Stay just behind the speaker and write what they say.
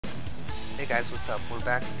Hey guys, what's up? We're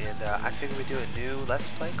back, and I figured we'd do a new Let's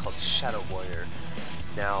Play called Shadow Warrior.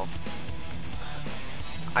 Now,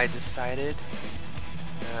 I decided,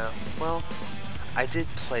 well, I did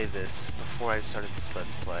play this before I started this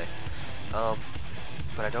Let's Play, but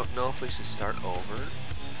I don't know if we should start over,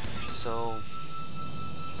 so,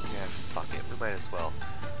 yeah, fuck it, we might as well.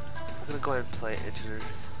 I'm gonna go ahead and play Enter,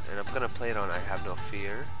 and I'm gonna play it on I Have No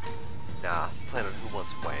Fear. Nah, I'm playing on Who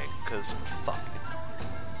Wants Wang, cause fuck it.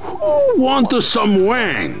 Who wants some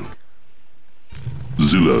Wang?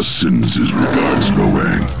 Zilla sends his regards to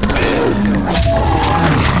Wang.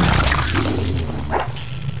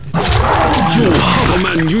 You hot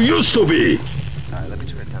man you used to be! Alright, let me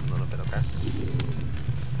turn it down a little bit, okay?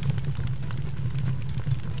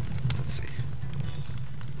 Let's see.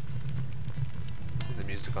 Turn the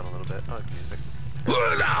music on a little bit. I like music.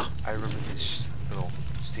 I remember these little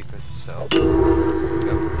secrets, so...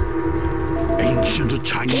 Go. Ancient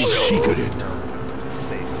Chinese secret. No, it's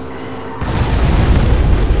safe.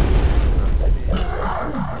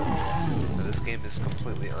 Now, this game is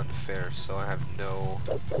completely unfair, so I have no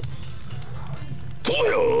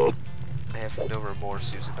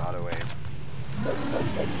remorse using auto aim.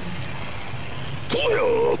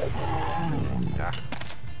 Yeah.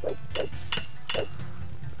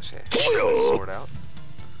 Actually, I have my sword out.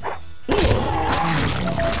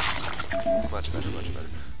 Much better, much better.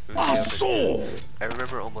 I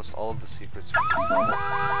remember almost all of the secrets from this level.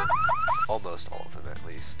 Almost all of them, at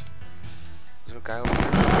least. Is there a guy over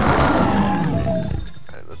here?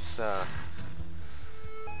 Alright, let's,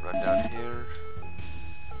 run down here.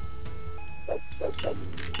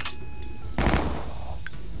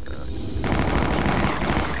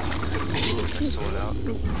 Get my sword out.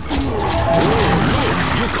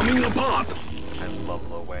 You're coming apart! I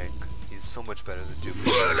love Wang. He's so much better than Duke, in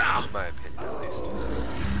my opinion, at least.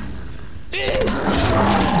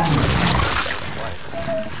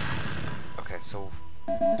 Okay, so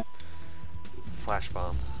flash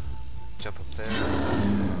bomb. Jump up there.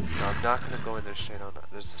 No, I'm not gonna go in there straight on.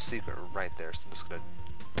 There's a secret right there, so I'm just gonna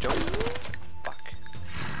jump. Fuck.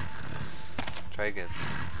 Try again.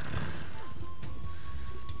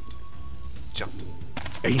 Jump.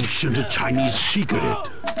 Ancient Chinese secret.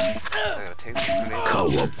 I gotta take this grenade.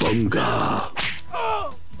 Kawabunga.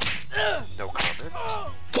 No comment.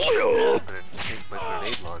 I'm gonna take my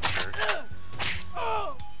grenade launcher,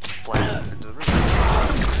 fly it into the room.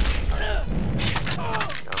 Now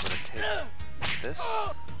I'm gonna take this.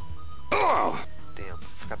 Damn,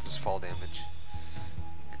 forgot this fall damage.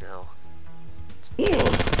 Now,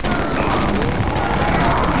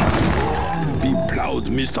 Be proud,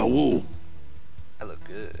 Mr. Wu. I look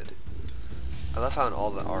good. I love how in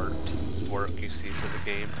all the art work you see for the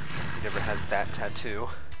game, he never has that tattoo.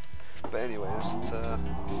 But anyways, it's oh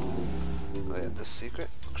yeah, this secret,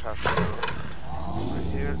 craft right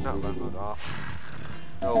here, not run mode off.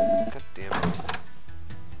 No, god damn it.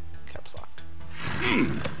 Caps lock.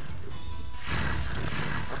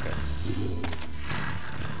 Okay.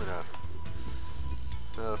 I'm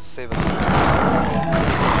gonna save us.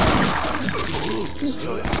 Just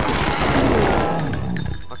kill this guy.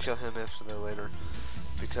 I'll kill him after that later.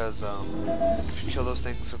 Because if you kill those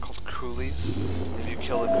things, they're called coolies. If you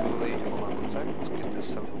kill a coolie, hold on one second, let's get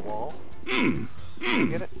this out of the wall. Can I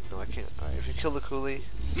get it? No, I can't. Alright, if you kill the coolie,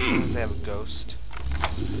 they have a ghost.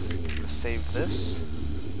 I'm gonna save this.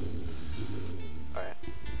 Alright,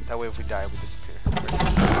 that way if we die, we disappear.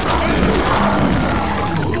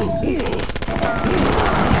 Need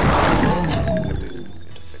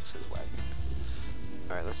to fix his wagon.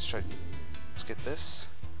 Alright, let's get this.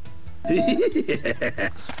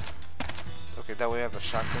 Okay, that way I have a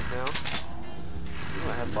shotgun now. Ooh,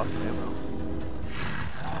 it has lots of ammo.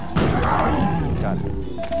 Got it.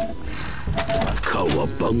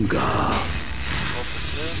 Kawabunga. Open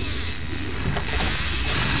this.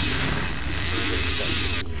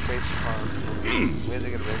 Race car. We had to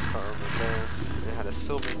get a race car over there. It had a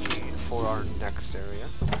silver key for our next area.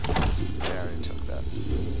 I already took that.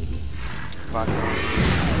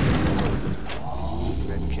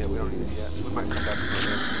 Medkit, we don't need it yet. We might come back to it.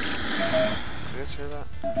 Did you guys hear that?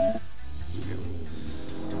 Okay.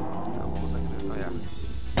 What was I gonna do? Oh yeah.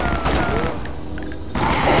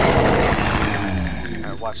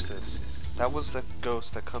 Alright, watch this. That was the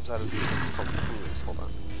ghost that comes out of these things called coolies. Hold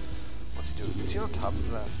on. What's he doing? Is he on top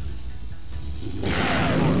of that?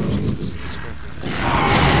 Oh, Jesus. He scared me.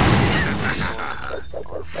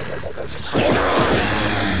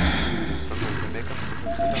 Sometimes they make them,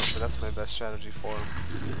 sometimes they don't, but that's my best strategy for him.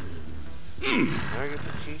 Did I get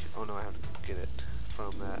the key? Oh no, I have to get it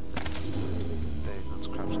from that thing. Let's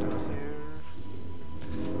crouch down here.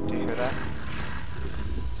 Do you hear that?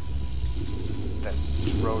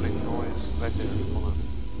 droning noise right there. Hold on.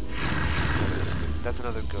 That's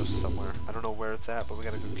another ghost somewhere. I don't know where it's at, but we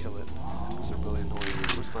gotta go kill it. Because they're really annoying.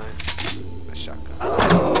 Where's my shotgun?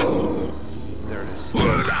 There it is.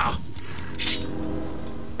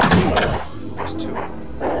 There's two.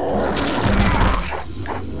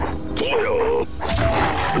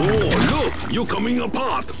 Oh, look! You're coming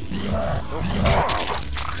apart! Got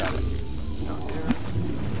it. Down here.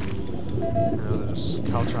 I know there's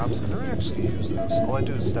caltrops. I never actually use those. All I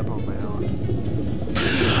do is step on my own.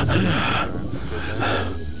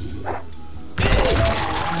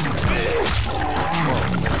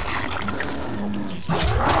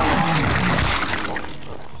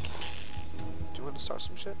 Do you want to start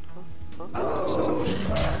some shit? Huh?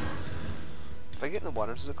 If I get in the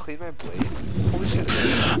water, does it clean my blade? Holy shit.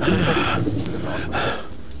 That's awesome.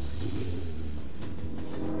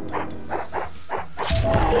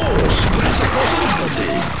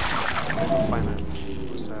 Find that.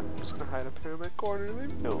 Where's that? I'm just gonna hide up here in my corner.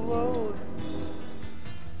 Leave me alone.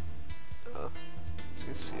 You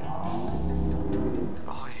can see it. Oh,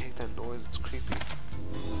 I hate that noise. It's creepy.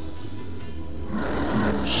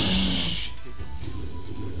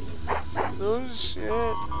 Oh shit.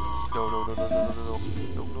 No. No.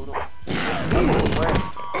 Where?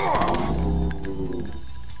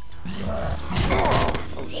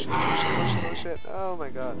 Oh shit. Oh my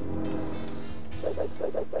god.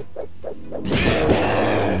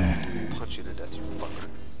 Punch you to death, you fucker.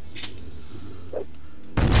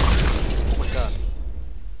 Oh my god.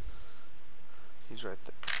 He's right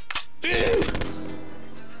there.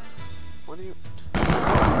 What are you...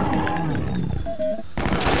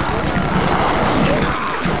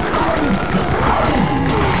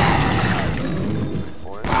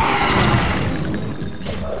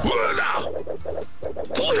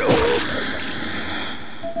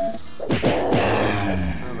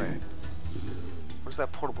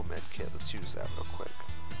 That portable med kit. Let's use that real quick.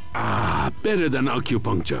 Ah, better than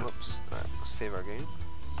acupuncture. Whoops. Alright, let's save our game.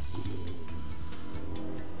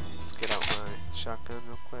 Let's get out my shotgun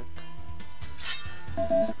real quick.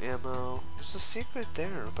 Some ammo. There's a secret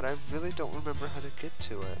there, but I really don't remember how to get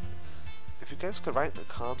to it. If you guys could write in the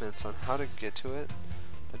comments on how to get to it,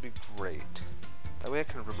 that'd be great. That way I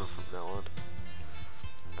can remember from now on.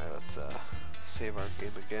 Alright, let's save our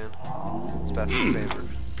game again. It's best to favor.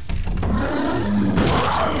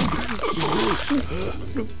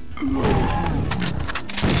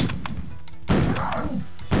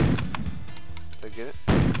 Did I get it?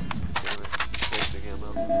 Damn it. Wasting ammo.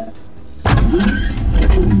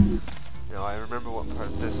 Now I remember what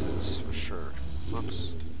part this is for sure.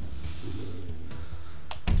 Whoops.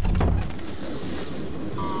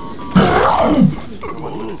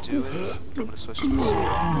 What I'm gonna do is I'm gonna switch to the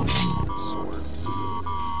sword.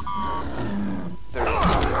 There we go.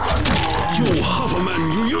 You half a man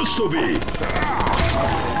you used to be!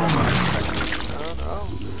 Oh,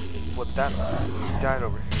 what that? He died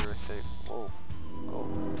over here, I think. Whoa. Oh.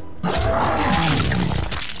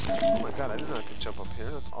 Oh my god, I didn't know I could jump up here.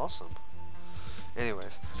 That's awesome.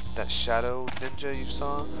 Anyways, that shadow ninja you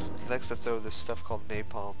saw, he likes to throw this stuff called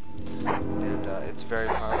napalm. And it's very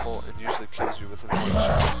powerful and usually kills you within one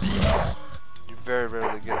shot. You very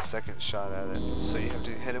rarely get a second shot at it. So you have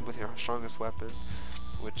to hit him with your strongest weapon,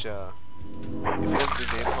 which, if you don't do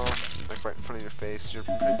napalm, like right in front of your face, you're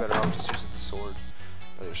pretty better off just using the sword.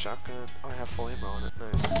 Or the shotgun. Oh, I have full ammo on it.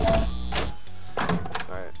 Nice.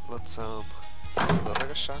 Alright, let's, does it look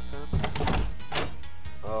like a shotgun?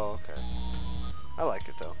 Oh, okay. I like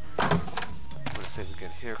it, though. I'm gonna save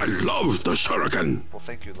again here. I love the shuriken! Well,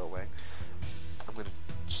 thank you, Wang. I'm gonna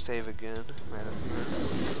save again, right up here.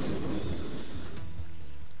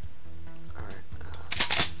 Alright,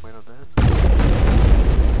 wait on that.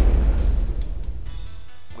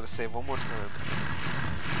 I'm gonna save one more time.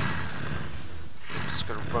 I'm just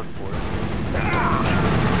gonna run for it.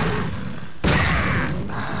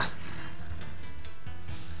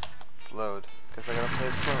 Let's load, because I gotta play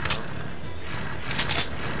it slow now.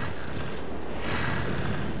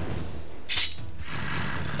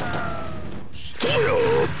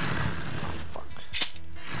 Oh, fuck.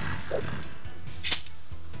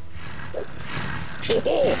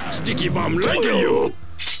 Sticky bomb like you!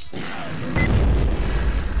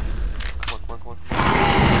 Come on.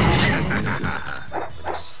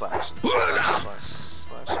 Slash.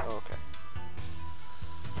 Oh, okay.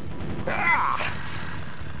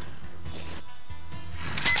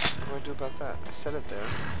 What do I do about that? I set it there.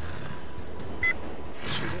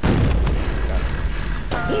 Shoot it. Got it.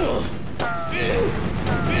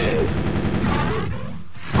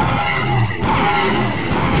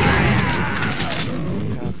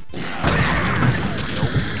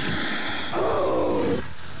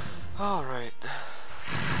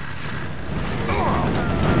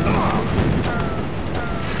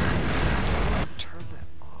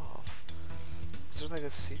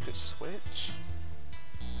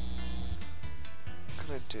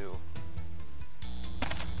 do?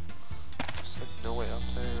 There's like no way up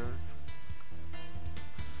there.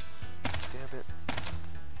 Damn it.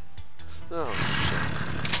 Oh shit.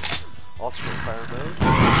 Alternate fire mode.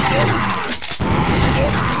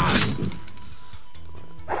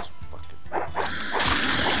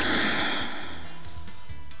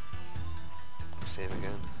 Save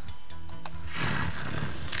again.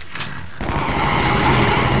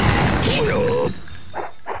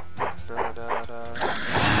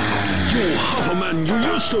 You half a man you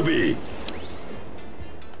used to be.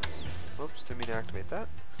 Oops, didn't mean to activate that.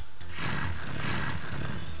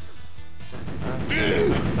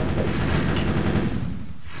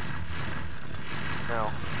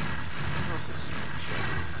 Now.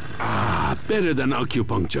 Better than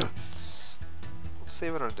acupuncture. Let's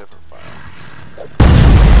save it on a different file.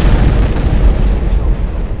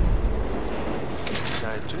 Now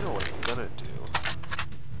I do know what I'm gonna do.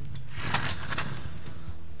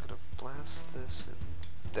 I'm gonna blast this in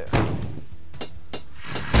there.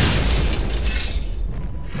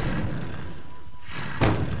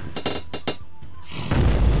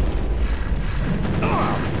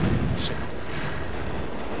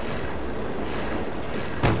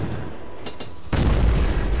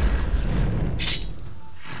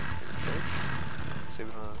 Save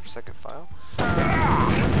it on our second file.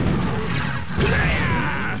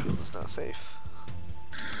 It's not safe.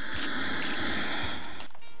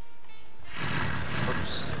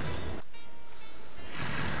 Oops.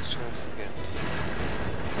 Let's try this again.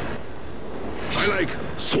 I like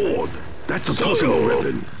sword. That's a possible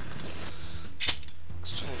weapon.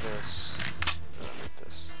 Let's try this. Like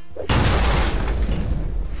this.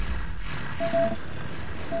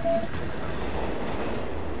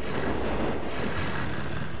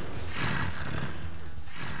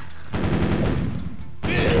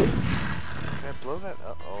 Blow that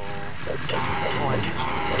up. Oh, I need to.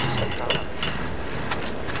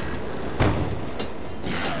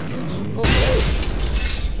 Oh,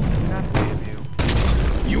 God damn you.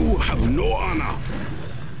 You have no honor.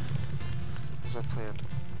 What's my plan?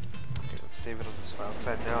 Okay, let's save it on this file,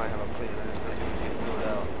 because now I have a plan. I just need to blow it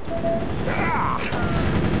out.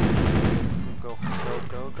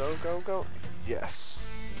 Go. Yes.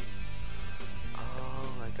 Oh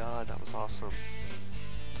my god, that was awesome.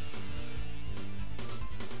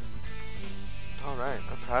 Alright,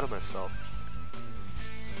 I'm proud of myself.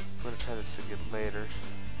 I'm gonna try this again later.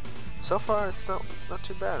 So far, it's not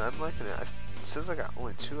too bad. I'm liking it. It says I got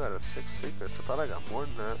only 2 out of 6 secrets. I thought I got more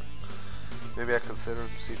than that. Maybe I consider them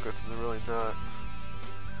secrets and they're really not.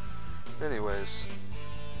 Anyways,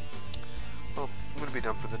 well, I'm gonna be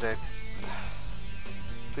done for the day.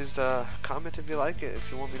 Please comment if you like it, if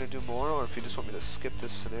you want me to do more, or if you just want me to skip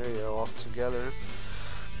this scenario altogether.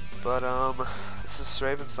 But this is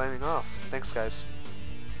Raven signing off. Thanks, guys.